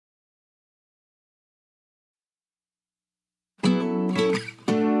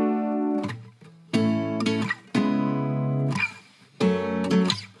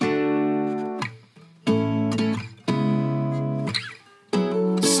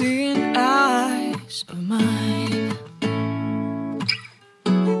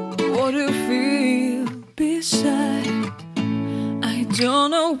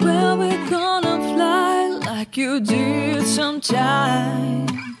did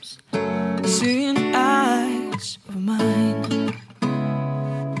sometimes, seeing eyes of mine.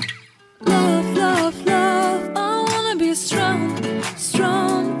 Love, love, love, I wanna be strong,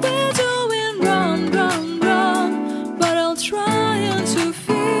 strong. We're doing wrong, wrong, wrong, but I'll try to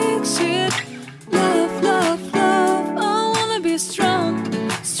fix it. Love, love, love, I wanna be strong,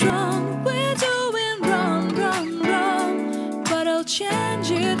 strong. We're doing wrong, wrong, wrong, but I'll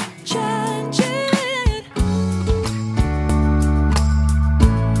change it, change it.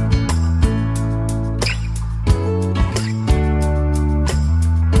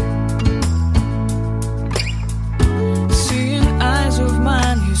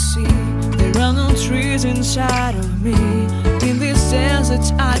 Trees inside of me. In this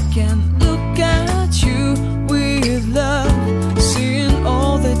desert I can look at you with love, seeing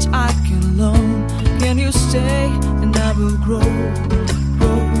all that I can learn. Can you stay and I will grow?